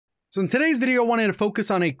So in today's video, I wanted to focus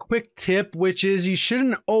on a quick tip, which is you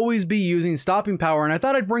shouldn't always be using stopping power. And I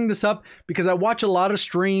thought I'd bring this up because I watch a lot of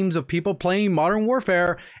streams of people playing Modern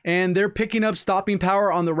Warfare and they're picking up stopping power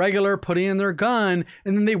on the regular, putting in their gun,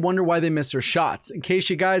 and then they wonder why they miss their shots. In case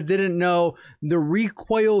you guys didn't know, the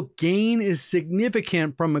recoil gain is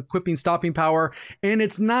significant from equipping stopping power, and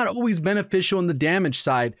it's not always beneficial on the damage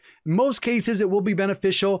side. In most cases, it will be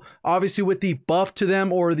beneficial, obviously with the buff to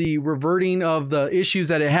them or the reverting of the issues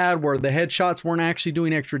that it had where the headshots weren't actually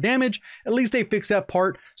doing extra damage. At least they fixed that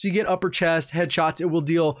part. So you get upper chest headshots, it will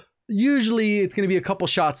deal, usually it's going to be a couple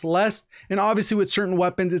shots less. And obviously with certain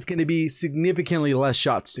weapons, it's going to be significantly less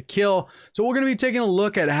shots to kill. So we're going to be taking a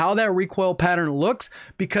look at how that recoil pattern looks,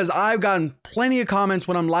 because I've gotten plenty of comments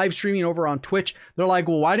when I'm live streaming over on Twitch. They're like,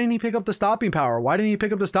 well, why didn't he pick up the stopping power? Why didn't he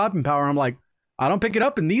pick up the stopping power? I'm like, I don't pick it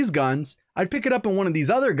up in these guns. I'd pick it up in one of these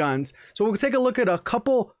other guns. So we'll take a look at a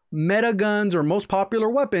couple meta guns or most popular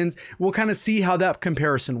weapons. We'll kind of see how that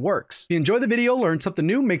comparison works. If you enjoy the video, learn something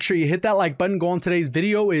new, make sure you hit that like button. Goal on today's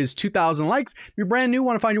video is 2,000 likes. If you're brand new,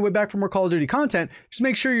 want to find your way back for more Call of Duty content, just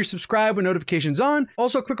make sure you're subscribed with notifications on.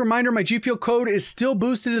 Also, a quick reminder, my Gfuel code is still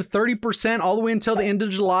boosted to 30% all the way until the end of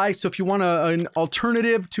July. So if you want an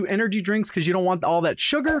alternative to energy drinks because you don't want all that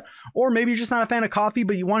sugar, or maybe you're just not a fan of coffee,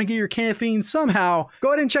 but you want to get your caffeine somehow, go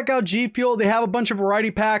ahead and check out Gfuel. They have a bunch of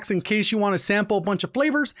variety packs in case you want to sample a bunch of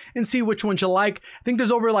flavors and see which ones you like. I think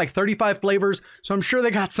there's over like 35 flavors, so I'm sure they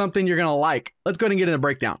got something you're gonna like. Let's go ahead and get in the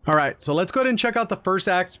breakdown. All right, so let's go ahead and check out the first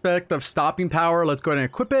aspect of stopping power. Let's go ahead and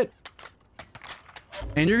equip it.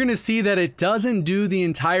 And you're gonna see that it doesn't do the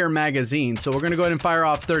entire magazine. So we're gonna go ahead and fire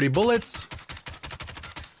off 30 bullets.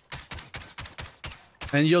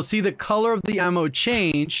 And you'll see the color of the ammo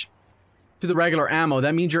change to the regular ammo.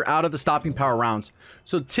 That means you're out of the stopping power rounds.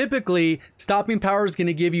 So typically, stopping power is going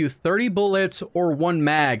to give you 30 bullets or 1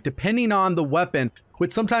 mag, depending on the weapon.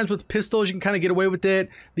 Sometimes with pistols, you can kind of get away with it.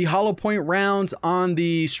 The hollow point rounds on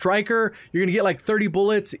the striker, you're going to get like 30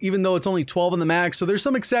 bullets, even though it's only 12 in the mag. So there's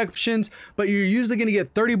some exceptions, but you're usually going to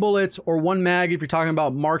get 30 bullets or 1 mag if you're talking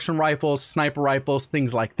about marksman rifles, sniper rifles,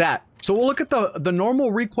 things like that. So we'll look at the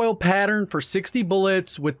normal recoil pattern for 60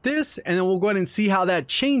 bullets with this, and then we'll go ahead and see how that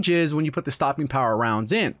changes when you put the stopping power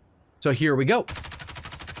rounds in. So here we go.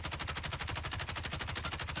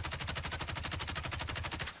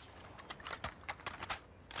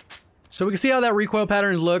 So we can see how that recoil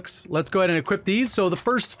pattern looks. Let's go ahead and equip these. So the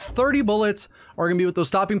first 30 bullets are going to be with those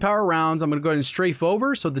stopping power rounds. I'm going to go ahead and strafe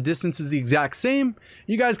over so the distance is the exact same.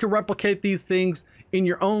 You guys can replicate these things in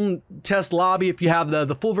your own test lobby. If you have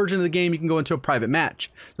the full version of the game, you can go into a private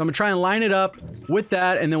match. So I'm going to try and line it up with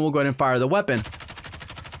that, and then we'll go ahead and fire the weapon.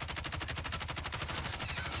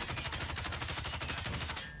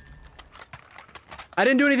 I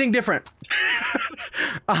didn't do anything different.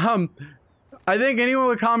 I think anyone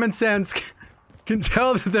with common sense can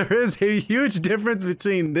tell that there is a huge difference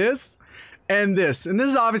between this and this. And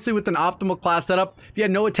this is obviously with an optimal class setup. If you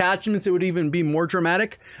had no attachments, it would even be more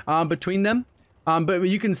dramatic between them. But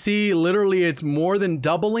you can see literally it's more than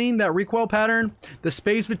doubling that recoil pattern. The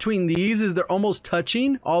space between these is they're almost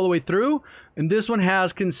touching all the way through. And this one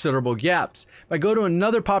has considerable gaps. If I go to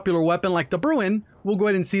another popular weapon like the Bruin, we'll go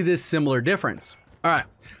ahead and see this similar difference. All right,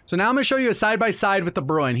 so now I'm going to show you a side-by-side with the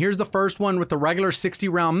Bruin. Here's the first one with the regular 60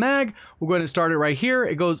 round mag. We'll go ahead and start it right here.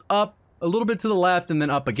 It goes up a little bit to the left and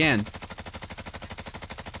then up again.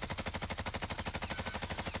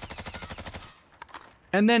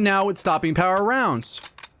 And then now it's stopping power rounds.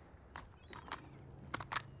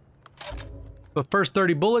 The first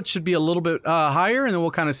 30 bullets should be a little bit higher, and then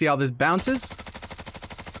we'll kind of see how this bounces.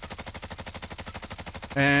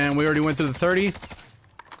 And we already went through the 30.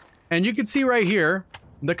 And you can see right here,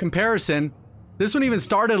 the comparison. This one even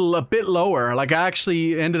started a bit lower. Like I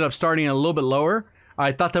actually ended up starting a little bit lower.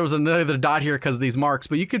 I thought there was another dot here because of these marks,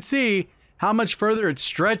 but you could see how much further it's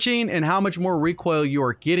stretching and how much more recoil you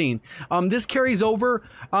are getting. This carries over.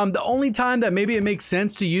 The only time that maybe it makes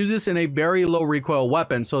sense to use this in a very low recoil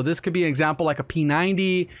weapon. So this could be an example like a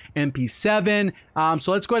P90, MP7.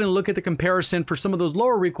 So let's go ahead and look at the comparison for some of those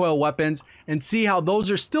lower recoil weapons and see how those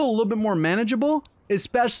are still a little bit more manageable,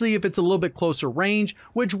 especially if it's a little bit closer range,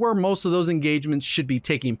 which where most of those engagements should be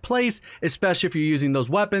taking place, especially if you're using those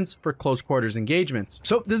weapons for close quarters engagements.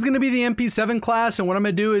 So this is going to be the MP7 class, and what I'm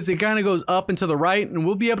going to do is it kind of goes up and to the right, and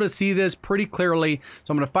we'll be able to see this pretty clearly.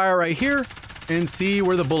 So I'm going to fire right here and see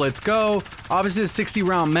where the bullets go. Obviously a 60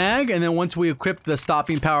 round mag, and then once we equip the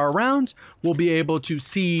stopping power rounds, we'll be able to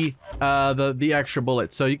see the extra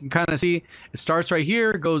bullets. So you can kind of see it starts right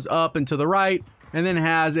here, goes up and to the right, and then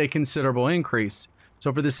has a considerable increase.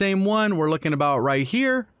 So for the same one, we're looking about right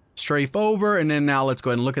here. strafe over, and then now let's go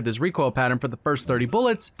ahead and look at this recoil pattern for the first 30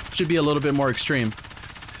 bullets. Should be a little bit more extreme.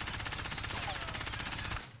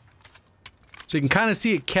 So you can kind of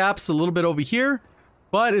see it caps a little bit over here,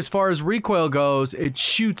 but as far as recoil goes, it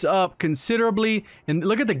shoots up considerably. And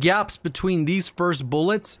look at the gaps between these first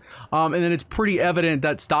bullets, and then it's pretty evident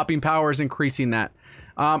that stopping power is increasing that.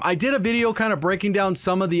 I did a video kind of breaking down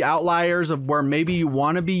some of the outliers of where maybe you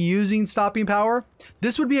want to be using stopping power.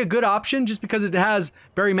 This would be a good option just because it has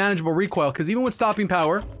very manageable recoil, because even with stopping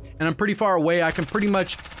power, and I'm pretty far away, I can pretty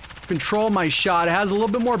much control my shot. It has a little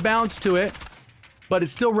bit more bounce to it, but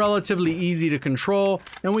it's still relatively easy to control,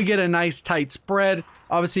 and we get a nice tight spread.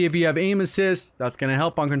 Obviously, if you have aim assist, that's going to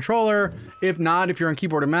help on controller. If not, if you're on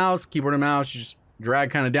keyboard and mouse, you just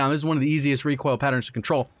drag kind of down. This is one of the easiest recoil patterns to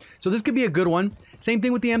control. So this could be a good one. Same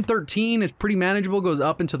thing with the M13. It's pretty manageable, goes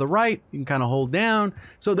up and to the right. You can kind of hold down.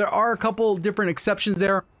 So there are a couple different exceptions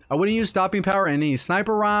there. I wouldn't use stopping power in any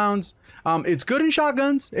sniper rounds. It's good in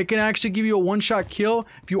shotguns. It can actually give you a one-shot kill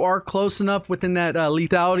if you are close enough within that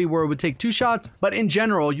lethality where it would take 2 shots. But in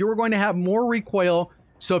general, you are going to have more recoil.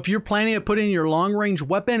 So if you're planning to put in your long-range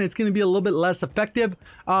weapon, it's going to be a little bit less effective,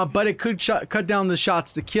 but it could cut down the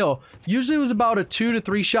shots to kill. Usually it was about a 2 to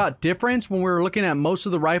 3 shot difference when we were looking at most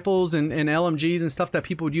of the rifles and LMGs and stuff that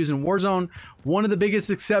people would use in Warzone. One of the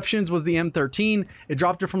biggest exceptions was the M13. It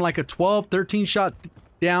dropped it from like a 12, 13 shot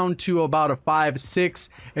down to about a 5, 6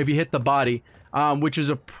 if you hit the body. Which is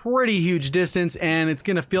a pretty huge distance, and it's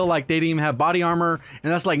gonna feel like they didn't even have body armor, and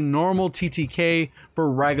that's like normal TTK for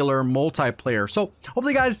regular multiplayer. So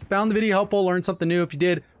hopefully you guys found the video helpful, learned something new. If you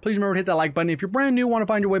did, please remember to hit that like button. If you're brand new, want to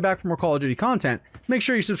find your way back for more Call of Duty content, make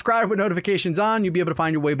sure you subscribe with notifications on. You'll be able to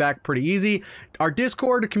find your way back pretty easy. Our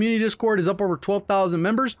Discord, the community Discord, is up over 12,000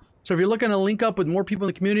 members. So if you're looking to link up with more people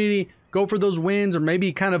in the community, go for those wins, or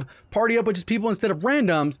maybe kind of party up with just people instead of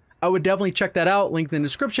randoms, I would definitely check that out. Link in the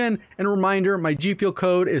description. And a reminder, my Gfuel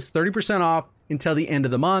code is 30% off until the end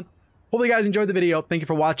of the month. Hopefully you guys enjoyed the video. Thank you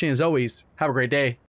for watching. As always, have a great day.